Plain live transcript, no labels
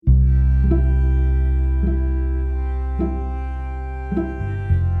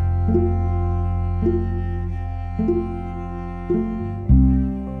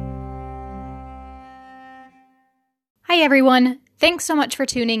Hey everyone! Thanks so much for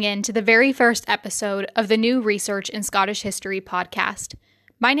tuning in to the very first episode of the new Research in Scottish History podcast.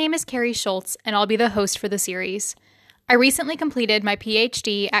 My name is Carrie Schultz, and I'll be the host for the series. I recently completed my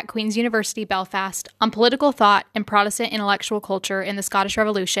PhD at Queen's University Belfast on political thought and Protestant intellectual culture in the Scottish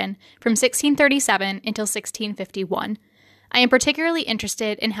Revolution from 1637 until 1651. I am particularly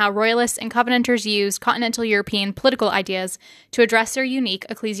interested in how Royalists and Covenanters used continental European political ideas to address their unique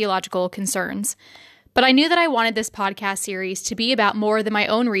ecclesiological concerns. But I knew that I wanted this podcast series to be about more than my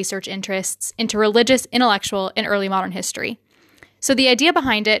own research interests into religious, intellectual, and early modern history. So the idea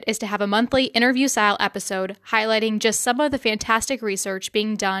behind it is to have a monthly interview-style episode highlighting just some of the fantastic research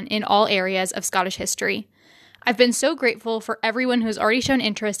being done in all areas of Scottish history. I've been so grateful for everyone who's already shown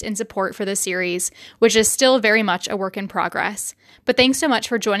interest and support for this series, which is still very much a work in progress. But thanks so much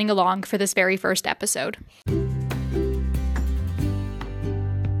for joining along for this very first episode.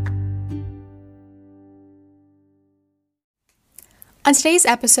 On today's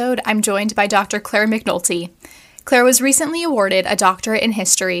episode, I'm joined by Dr. Claire McNulty. Claire was recently awarded a doctorate in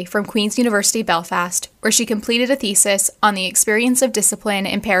history from Queen's University Belfast, where she completed a thesis on the experience of discipline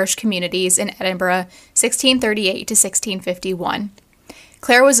in parish communities in Edinburgh, 1638 to 1651.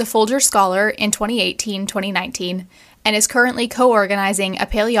 Claire was a Folger Scholar in 2018-2019 and is currently co-organizing a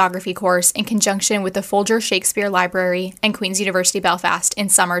paleography course in conjunction with the Folger Shakespeare Library and Queen's University Belfast in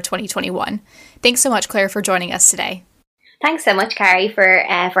summer 2021. Thanks so much, Claire, for joining us today. Thanks so much, Carrie,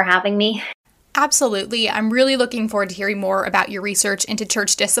 for having me. Absolutely. I'm really looking forward to hearing more about your research into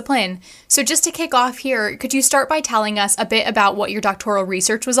church discipline. So just to kick off here, could you start by telling us a bit about what your doctoral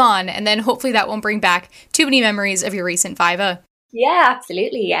research was on? And then hopefully that won't bring back too many memories of your recent Viva. Yeah,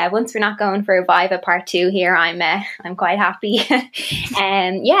 absolutely. Yeah, once we're not going for Viva Part 2 here, I'm quite happy.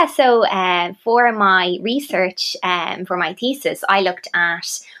 So for my research, for my thesis, I looked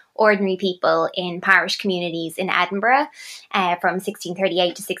at ordinary people in parish communities in Edinburgh from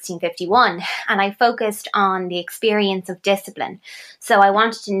 1638 to 1651. And I focused on the experience of discipline. So I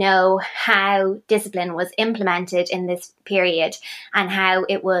wanted to know how discipline was implemented in this period and how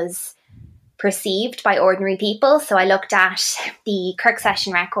it was perceived by ordinary people. So I looked at the Kirk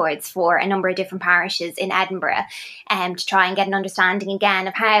Session records for a number of different parishes in Edinburgh to try and get an understanding again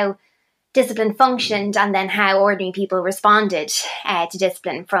of how discipline functioned and then how ordinary people responded to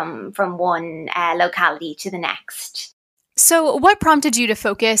discipline from one locality to the next. So what prompted you to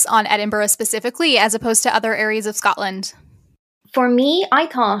focus on Edinburgh specifically as opposed to other areas of Scotland? For me, I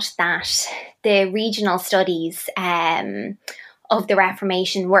thought that the regional studies of the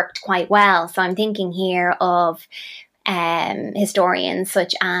Reformation worked quite well. So I'm thinking here of historians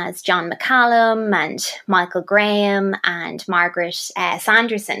such as John McCallum and Michael Graham and Margaret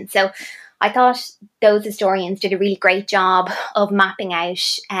Sanderson. So I thought those historians did a really great job of mapping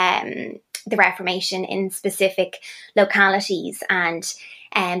out the Reformation in specific localities, and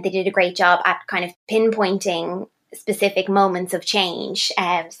they did a great job at kind of pinpointing specific moments of change.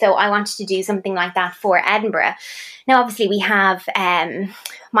 So I wanted to do something like that for Edinburgh. Now, obviously, we have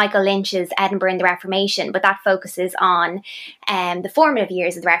Michael Lynch's Edinburgh in the Reformation, but that focuses on the formative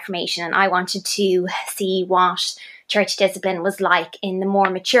years of the Reformation, and I wanted to see what church discipline was like in the more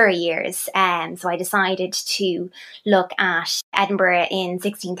mature years. So I decided to look at Edinburgh in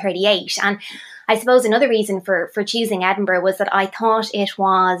 1638. And I suppose another reason for choosing Edinburgh was that I thought it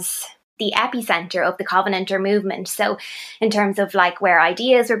was the epicenter of the Covenanter movement. So in terms of like where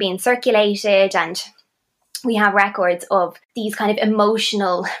ideas were being circulated, and we have records of these kind of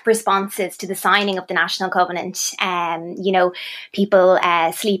emotional responses to the signing of the National Covenant. People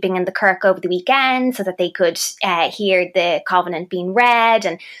sleeping in the kirk over the weekend so that they could hear the covenant being read,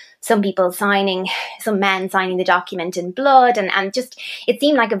 and some men signing the document in blood. And just, it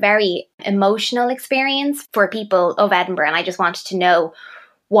seemed like a very emotional experience for people of Edinburgh. And I just wanted to know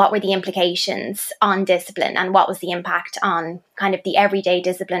what were the implications on discipline and what was the impact on kind of the everyday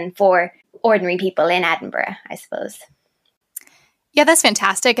discipline for ordinary people in Edinburgh, I suppose. Yeah, that's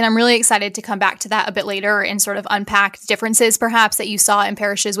fantastic. And I'm really excited to come back to that a bit later and sort of unpack differences perhaps that you saw in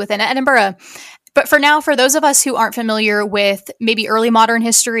parishes within Edinburgh. But for now, for those of us who aren't familiar with maybe early modern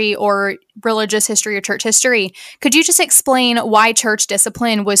history or religious history or church history, could you just explain why church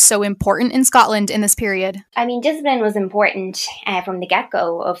discipline was so important in Scotland in this period? I mean, discipline was important from the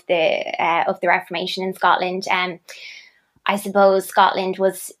get-go of the Reformation in Scotland. I suppose Scotland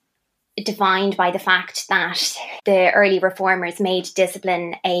was defined by the fact that the early reformers made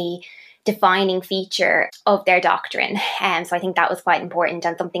discipline a defining feature of their doctrine. So I think that was quite important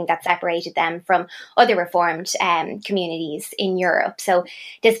and something that separated them from other reformed communities in Europe. So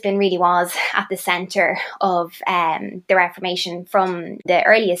discipline really was at the centre of the Reformation from the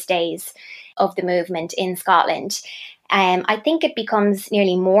earliest days of the movement in Scotland. I think it becomes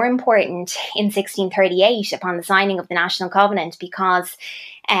nearly more important in 1638 upon the signing of the National Covenant, because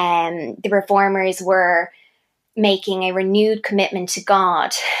the reformers were making a renewed commitment to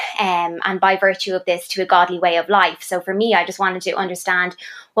God, and by virtue of this, to a godly way of life. So for me, I just wanted to understand,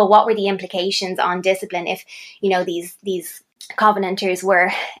 well, what were the implications on discipline if, these Covenanters were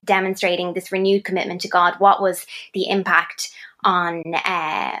demonstrating this renewed commitment to God? What was the impact on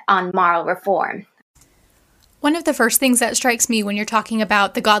moral reform? One of the first things that strikes me when you're talking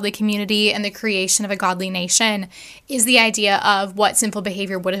about the godly community and the creation of a godly nation is the idea of what sinful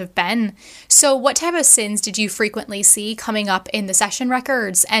behavior would have been. So what type of sins did you frequently see coming up in the session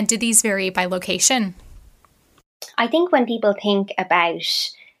records, and did these vary by location? I think when people think about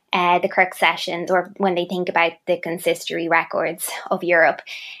the Kirk sessions, or when they think about the consistory records of Europe,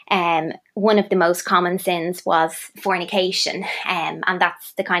 one of the most common sins was fornication, and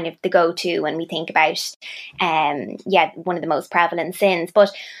that's the kind of the go-to when we think about one of the most prevalent sins.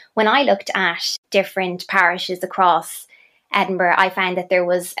 But when I looked at different parishes across Edinburgh, I found that there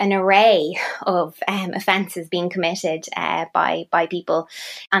was an array of offences being committed by people,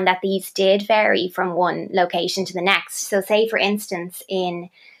 and that these did vary from one location to the next. So say, for instance, in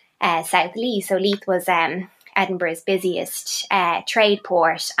South Leith. So Leith was Edinburgh's busiest trade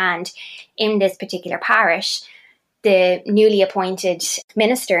port, and in this particular parish, the newly appointed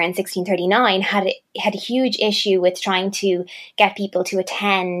minister in 1639 had a huge issue with trying to get people to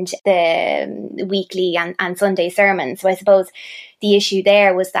attend the weekly and Sunday sermons. So I suppose the issue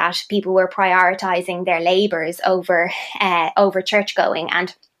there was that people were prioritising their labours over church going,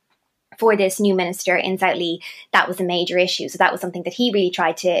 and for this new minister in South Leith, that was a major issue. So that was something that he really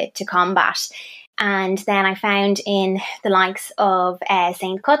tried to combat. And then I found in the likes of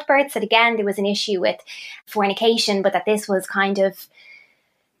St. Cuthbert's that, again, there was an issue with fornication, but that this was kind of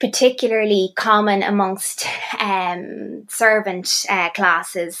particularly common amongst servant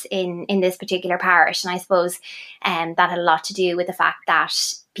classes in this particular parish. And I suppose that had a lot to do with the fact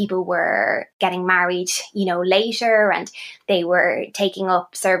that people were getting married, later, and they were taking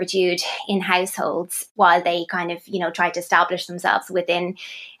up servitude in households while they kind of, tried to establish themselves within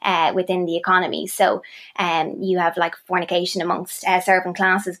the economy. So you have like fornication amongst servant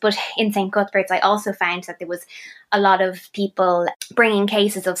classes. But in St. Cuthbert's, I also found that there was a lot of people bringing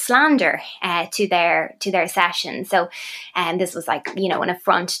cases of slander to their session. So this was like, an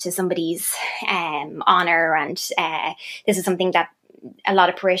affront to somebody's honour, and this is something that a lot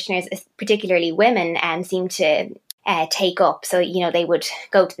of parishioners, particularly women, seem to take up. So, they would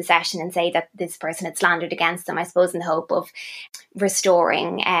go to the session and say that this person had slandered against them, I suppose, in the hope of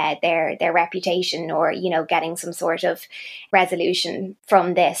restoring their reputation, or, getting some sort of resolution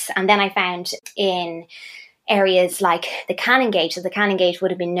from this. And then I found in areas like the Canongate. So the Canongate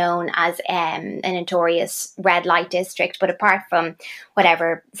would have been known as a notorious red light district, but apart from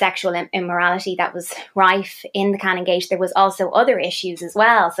whatever sexual immorality that was rife in the Canongate, there was also other issues as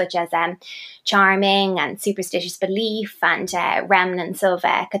well, such as charming and superstitious belief and remnants of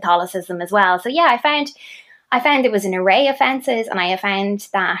Catholicism as well. So yeah, I found there was an array of offences, and I found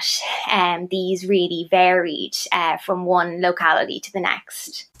that these really varied from one locality to the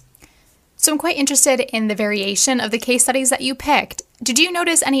next. So I'm quite interested in the variation of the case studies that you picked. Did you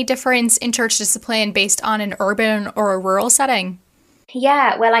notice any difference in church discipline based on an urban or a rural setting?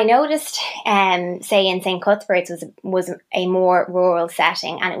 Yeah, well, I noticed, say in St. Cuthbert's was a more rural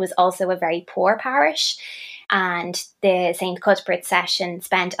setting, and it was also a very poor parish. And the St. Cuthbert session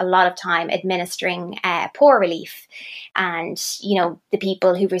spent a lot of time administering poor relief. And, the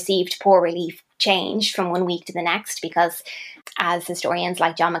people who received poor relief changed from one week to the next, because as historians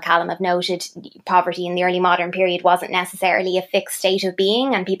like John McCallum have noted, poverty in the early modern period wasn't necessarily a fixed state of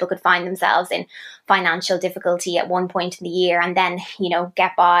being, and people could find themselves in financial difficulty at one point in the year and then,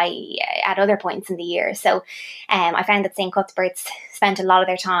 get by at other points in the year. So I found that St. Cuthbert's spent a lot of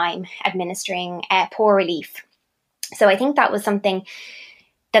their time administering poor relief. So I think that was something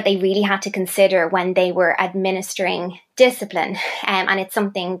that they really had to consider when they were administering discipline. And it's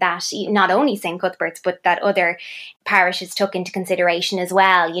something that not only St. Cuthbert's, but that other parishes took into consideration as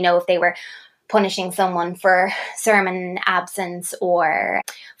well. If they were punishing someone for sermon absence or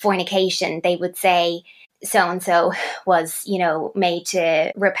fornication, they would say so-and-so was, made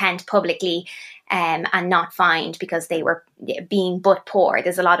to repent publicly and not fined because they were being but poor.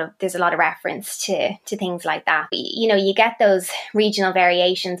 There's a lot of reference to things like that. You get those regional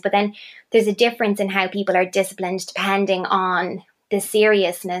variations, but then there's a difference in how people are disciplined depending on the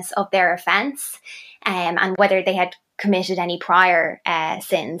seriousness of their offence, and whether they had committed any prior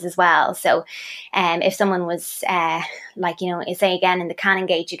sins as well. So if someone was say again in the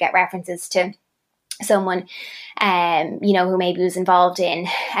Canongate, you get references to someone, who maybe was involved in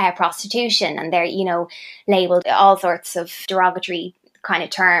prostitution, and they're, labelled all sorts of derogatory kind of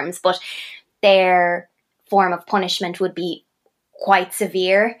terms, but their form of punishment would be quite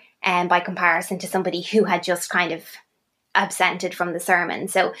severe, by comparison to somebody who had just kind of absented from the sermon.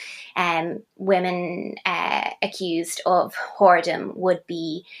 So women accused of whoredom would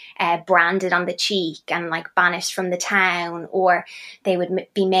be branded on the cheek and like banished from the town, or they would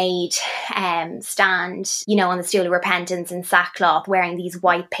be made stand, on the stool of repentance in sackcloth, wearing these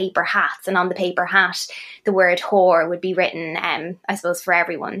white paper hats, and on the paper hat the word whore would be written, I suppose, for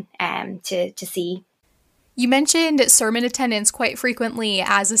everyone to see. You mentioned sermon attendance quite frequently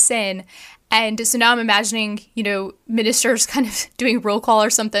as a sin. And so now I'm imagining, ministers kind of doing roll call or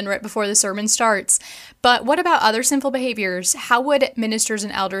something right before the sermon starts. But what about other sinful behaviors? How would ministers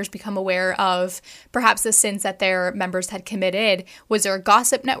and elders become aware of perhaps the sins that their members had committed? Was there a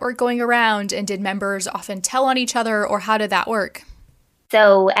gossip network going around, and did members often tell on each other, or how did that work?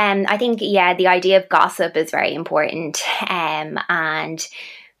 So I think, the idea of gossip is very important, and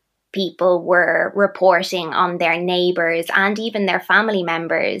people were reporting on their neighbours and even their family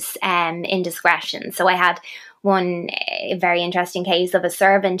members' indiscretion. So I had one very interesting case of a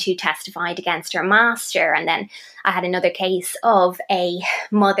servant who testified against her master, and then I had another case of a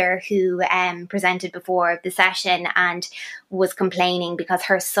mother who presented before the session and was complaining because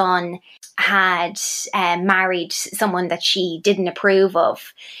her son had married someone that she didn't approve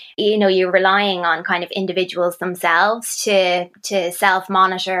of. You're relying on kind of individuals themselves to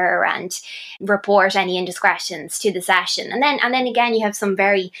self-monitor and report any indiscretions to the session. And then again, you have some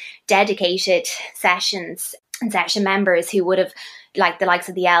very dedicated sessions and session members who would have, like the likes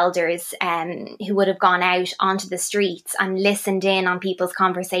of the elders, who would have gone out onto the streets and listened in on people's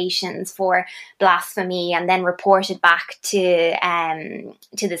conversations for blasphemy, and then reported back to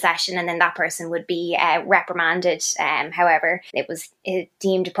the session, and then that person would be reprimanded, however it was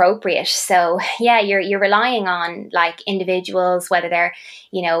deemed appropriate. So you're relying on like individuals, whether they're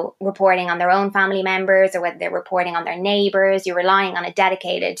reporting on their own family members or whether they're reporting on their neighbours. You're relying on a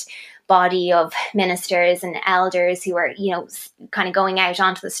dedicated body of ministers and elders who are, kind of going out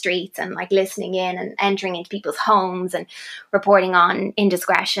onto the streets and like listening in and entering into people's homes and reporting on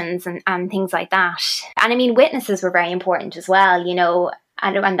indiscretions and things like that. And I mean, witnesses were very important as well,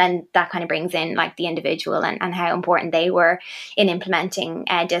 and then that kind of brings in like the individual and how important they were in implementing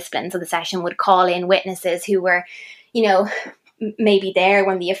discipline. So the session would call in witnesses who were, maybe there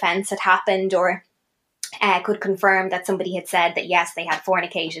when the offence had happened, or could confirm that somebody had said that yes, they had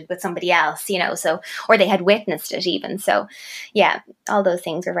fornicated with somebody else, or they had witnessed it even. So all those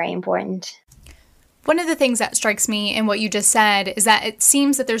things are very important. One of the things that strikes me in what you just said is that it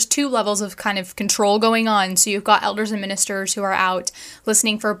seems that there's two levels of kind of control going on. So you've got elders and ministers who are out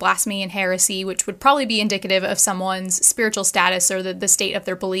listening for blasphemy and heresy, which would probably be indicative of someone's spiritual status or the state of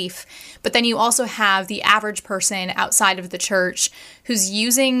their belief. But then you also have the average person outside of the church who's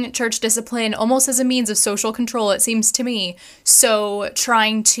using church discipline almost as a means of social control, it seems to me. So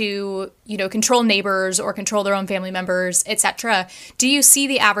trying to, control neighbors or control their own family members, etc. Do you see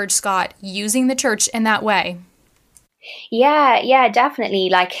the average Scot using the church in that way? Yeah, definitely.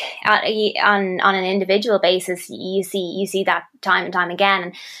 Like on an individual basis, you see that time and time again.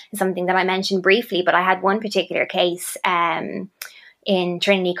 And it's something that I mentioned briefly, but I had one particular case in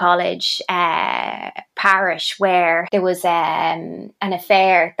Trinity College parish where there was an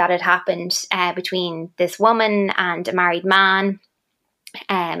affair that had happened between this woman and a married man.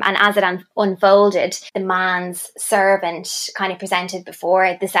 And as it unfolded, the man's servant kind of presented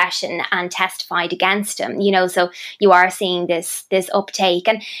before the session and testified against him. So you are seeing this uptake.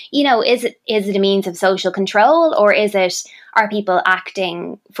 And is it a means of social control, or are people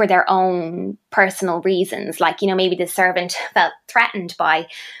acting for their own personal reasons? Like, maybe the servant felt threatened by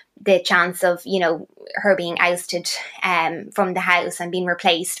the chance of, her being ousted from the house and being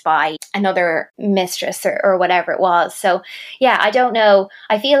replaced by another mistress or whatever it was. So, I don't know.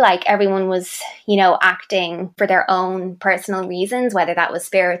 I feel like everyone was, acting for their own personal reasons, whether that was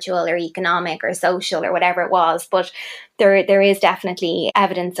spiritual or economic or social or whatever it was. But there is definitely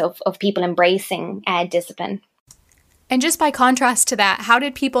evidence of people embracing discipline. And just by contrast to that, how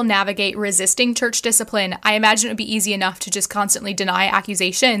did people navigate resisting church discipline? I imagine it would be easy enough to just constantly deny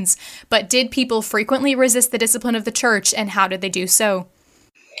accusations, but did people frequently resist the discipline of the church, and how did they do so?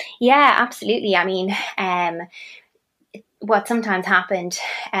 Yeah, absolutely. I mean, what sometimes happened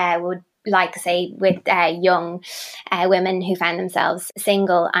would like say with young women who found themselves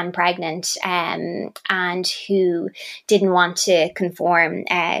single and pregnant, and who didn't want to conform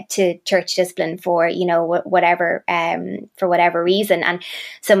to church discipline for whatever reason. And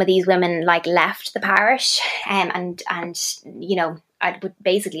some of these women like left the parish and I would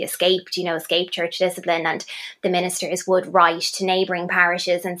basically escape church discipline, and the ministers would write to neighbouring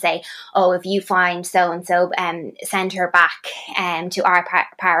parishes and say, oh, if you find so-and-so, send her back to our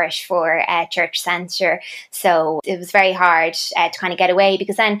parish for church censure. So it was very hard to kind of get away,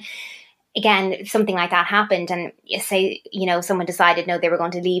 because then, again, if something like that happened and say, someone decided, no, they were going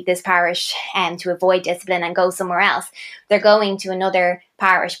to leave this parish to avoid discipline and go somewhere else, they're going to another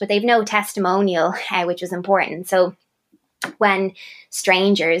parish, but they've no testimonial, which was important. So when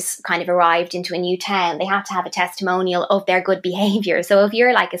strangers kind of arrived into a new town, they had to have a testimonial of their good behaviour. So if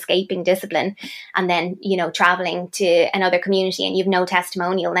you're like escaping discipline and then, travelling to another community and you've no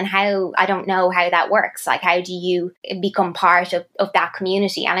testimonial, then I don't know how that works. Like, how do you become part of that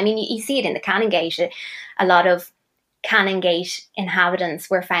community? And I mean, you see it in the Canongate. A lot of Canongate inhabitants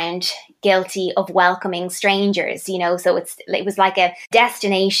were found guilty of welcoming strangers, so it was like a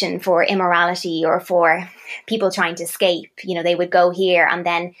destination for immorality or for people trying to escape. They would go here, and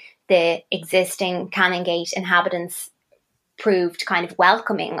then the existing Canongate inhabitants proved kind of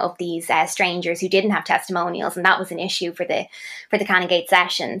welcoming of these strangers who didn't have testimonials, and that was an issue for the Canongate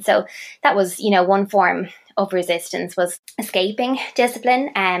session. So that was, one form of resistance, was escaping discipline.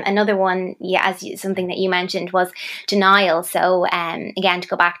 Another one, something that you mentioned, was denial. So again, to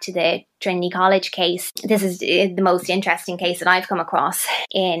go back to the Trinity College case, this is the most interesting case that I've come across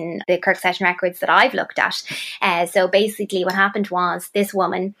in the Kirk Session records that I've looked at. So basically what happened was, this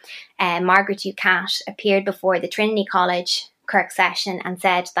woman, Margaret Cat, appeared before the Trinity College Kirk Session and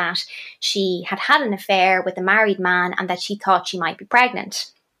said that she had had an affair with a married man and that she thought she might be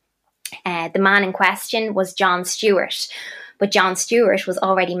pregnant. The man in question was John Stewart, but John Stewart was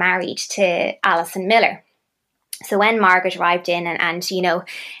already married to Alison Miller. So when Margaret arrived in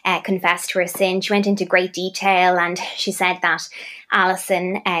and confessed to her sin, she went into great detail, and she said that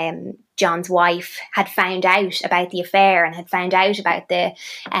Alison, John's wife, had found out about the affair and had found out about the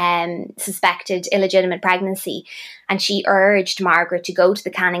suspected illegitimate pregnancy. And she urged Margaret to go to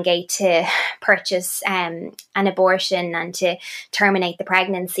the Canongate to purchase an abortion and to terminate the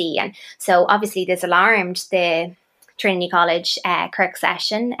pregnancy. And so obviously this alarmed the Trinity College Kirk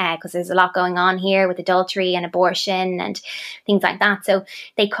Session, because there's a lot going on here with adultery and abortion and things like that. So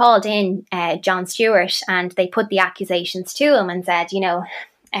they called in John Stewart and they put the accusations to him and said,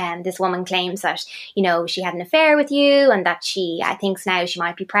 this woman claims that, she had an affair with you and that she thinks now she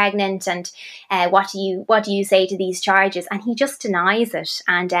might be pregnant. And what do you say to these charges? And he just denies it.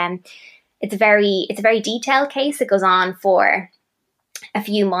 And it's a very detailed case. It goes on for a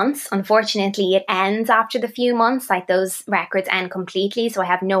few months. Unfortunately, it ends after the few months. Like, those records end completely, so I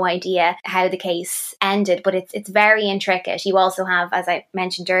have no idea how the case ended, but it's very intricate. You also have, as I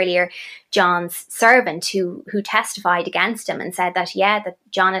mentioned earlier, John's servant who testified against him and said that that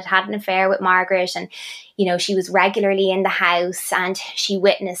John had an affair with Margaret, and she was regularly in the house and she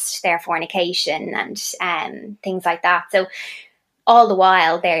witnessed their fornication and things like that. So all the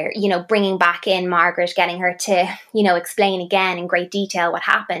while they're, bringing back in Margaret, getting her to, explain again in great detail what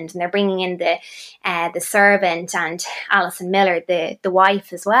happened. And they're bringing in the servant and Alison Miller, the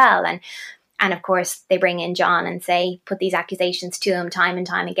wife as well. And of course they bring in John and put these accusations to him time and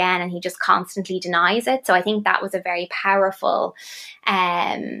time again. And he just constantly denies it. So I think that was a very powerful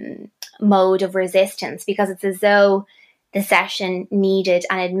mode of resistance, because it's as though the session needed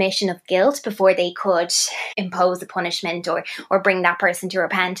an admission of guilt before they could impose a punishment or bring that person to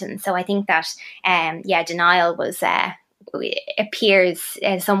repentance. So I think that, denial appears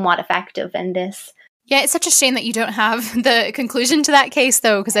somewhat effective in this. Yeah, it's such a shame that you don't have the conclusion to that case,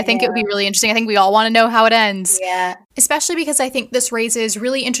 though, because I think it would be really interesting. I think we all want to know how it ends. Yeah. Especially because I think this raises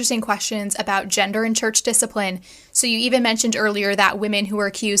really interesting questions about gender and church discipline. So you even mentioned earlier that women who were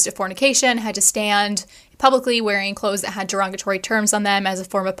accused of fornication had to stand publicly wearing clothes that had derogatory terms on them as a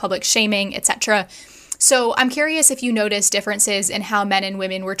form of public shaming, etc. So I'm curious if you noticed differences in how men and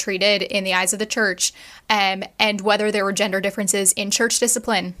women were treated in the eyes of the church, and whether there were gender differences in church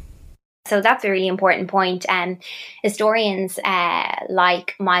discipline. So that's a really important point. Historians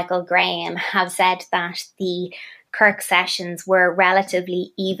like Michael Graham have said that the Kirk sessions were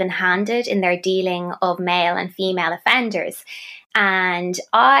relatively even-handed in their dealing of male and female offenders. And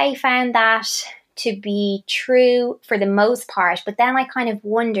I found that to be true for the most part, but then I kind of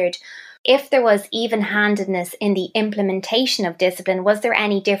wondered, if there was even-handedness in the implementation of discipline, was there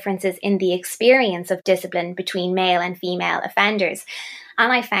any differences in the experience of discipline between male and female offenders?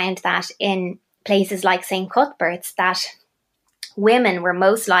 And I found that in places like St. Cuthbert's, that women were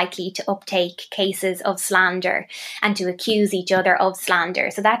most likely to uptake cases of slander and to accuse each other of slander.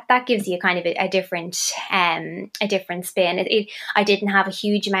 So that gives you kind of a different spin. I didn't have a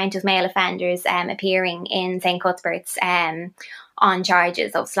huge amount of male offenders appearing in St. Cuthbert's on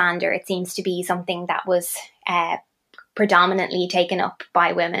charges of slander. It seems to be something that was predominantly taken up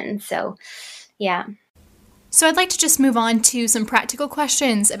by women. So, yeah. So I'd like to just move on to some practical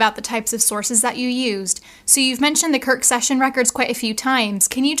questions about the types of sources that you used. So you've mentioned the Kirk Session records quite a few times.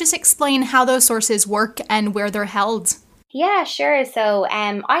 Can you just explain how those sources work and where they're held? Yeah, sure. So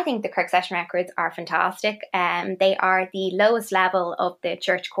I think the Kirk Session records are fantastic. They are the lowest level of the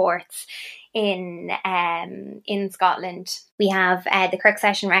church courts in Scotland. We have the Kirk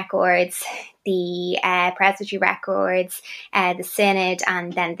Session records, the Presbytery records, the Synod,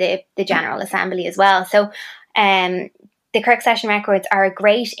 and then the General Assembly as well. So the Kirk Session records are a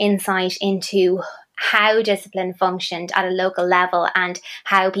great insight into how discipline functioned at a local level and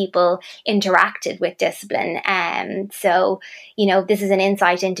how people interacted with discipline. So, this is an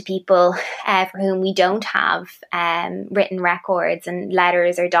insight into people for whom we don't have written records and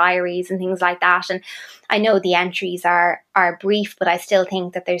letters or diaries and things like that. And I know the entries are brief, but I still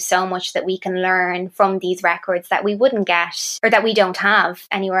think that there's so much that we can learn from these records that we wouldn't get or that we don't have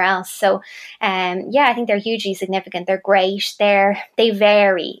anywhere else. So, I think they're hugely significant. They're great. They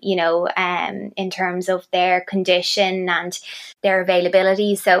vary, in terms of their condition and their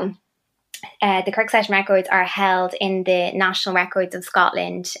availability. So, the Kirk Session records are held in the National Records of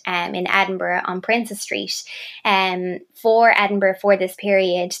Scotland in Edinburgh on Princes Street. For Edinburgh, for this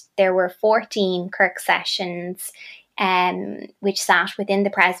period, there were 14 Kirk Sessions which sat within the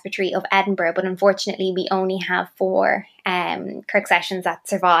Presbytery of Edinburgh, but unfortunately we only have 4 Kirk Sessions that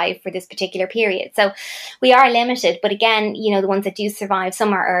survive for this particular period. So we are limited, but again, the ones that do survive,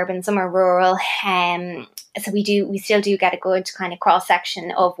 some are urban, some are rural. So we still do get a good kind of cross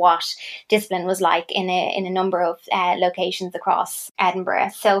section of what discipline was like in a number of locations across Edinburgh.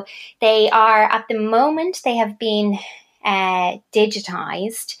 So they are, at the moment, they have been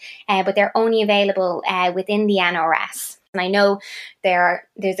digitized, but they're only available within the NRS. And I know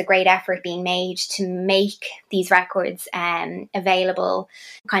there's a great effort being made to make these records available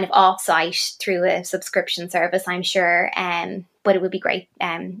kind of off-site through a subscription service, I'm sure. But it would be great,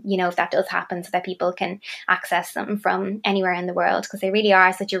 if that does happen, so that people can access them from anywhere in the world, because they really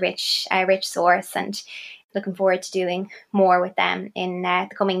are such a rich source, and looking forward to doing more with them in the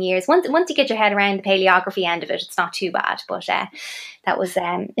coming years. Once you get your head around the paleography end of it, it's not too bad. But that was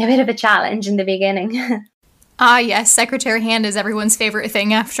a bit of a challenge in the beginning. Ah, yes, secretary hand is everyone's favourite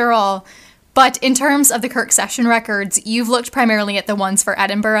thing after all. But in terms of the Kirk Session records, you've looked primarily at the ones for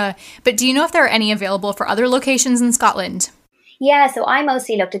Edinburgh, but do you know if there are any available for other locations in Scotland? Yeah, so I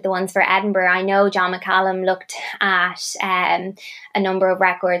mostly looked at the ones for Edinburgh. I know John McCallum looked at a number of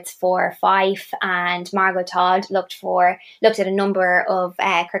records for Fife, and Margot Todd looked at a number of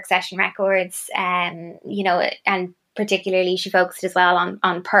Kirk Session records, and particularly she focused as well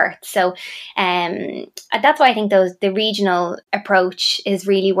on Perth. So that's why I think the regional approach is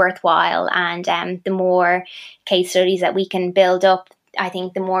really worthwhile, and the more case studies that we can build up, I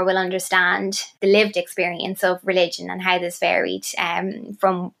think the more we'll understand the lived experience of religion and how this varied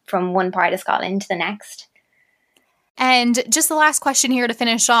from one part of Scotland to the next. And just the last question here to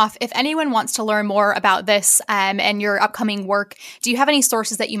finish off, if anyone wants to learn more about this and your upcoming work, do you have any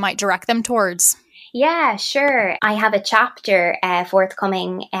sources that you might direct them towards? Yeah, sure. I have a chapter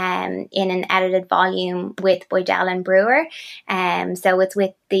forthcoming in an edited volume with Boydell and Brewer. So it's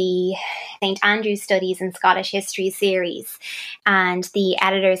with the St. Andrew's Studies in Scottish History series. And the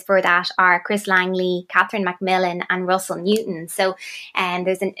editors for that are Chris Langley, Catherine Macmillan and Russell Newton. So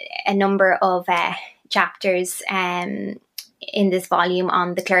there's a number of chapters in this volume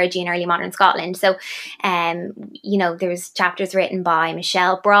on the clergy in early modern Scotland. So, there's chapters written by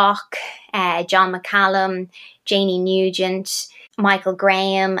Michelle Brock, John McCallum, Janie Nugent, Michael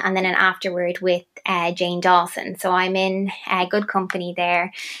Graham, and then an afterword with Jane Dawson. So I'm in good company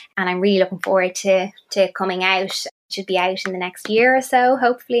there, and I'm really looking forward to coming out. It should be out in the next year or so,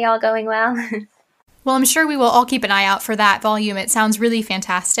 hopefully all going well. Well, I'm sure we will all keep an eye out for that volume. It sounds really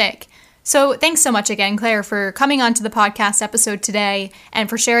fantastic. So thanks so much again, Claire, for coming on to the podcast episode today and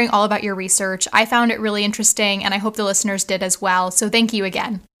for sharing all about your research. I found it really interesting, and I hope the listeners did as well. So thank you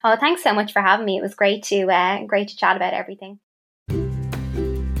again. Oh, thanks so much for having me. It was great to chat about everything.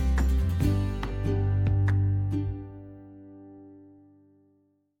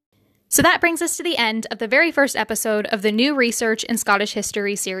 So that brings us to the end of the very first episode of the New Research in Scottish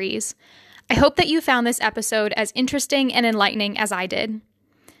History series. I hope that you found this episode as interesting and enlightening as I did.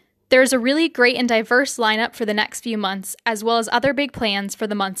 There's a really great and diverse lineup for the next few months, as well as other big plans for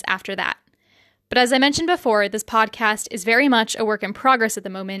the months after that. But as I mentioned before, this podcast is very much a work in progress at the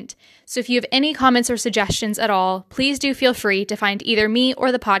moment, so if you have any comments or suggestions at all, please do feel free to find either me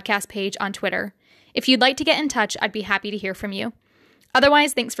or the podcast page on Twitter. If you'd like to get in touch, I'd be happy to hear from you.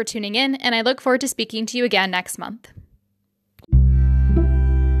 Otherwise, thanks for tuning in, and I look forward to speaking to you again next month.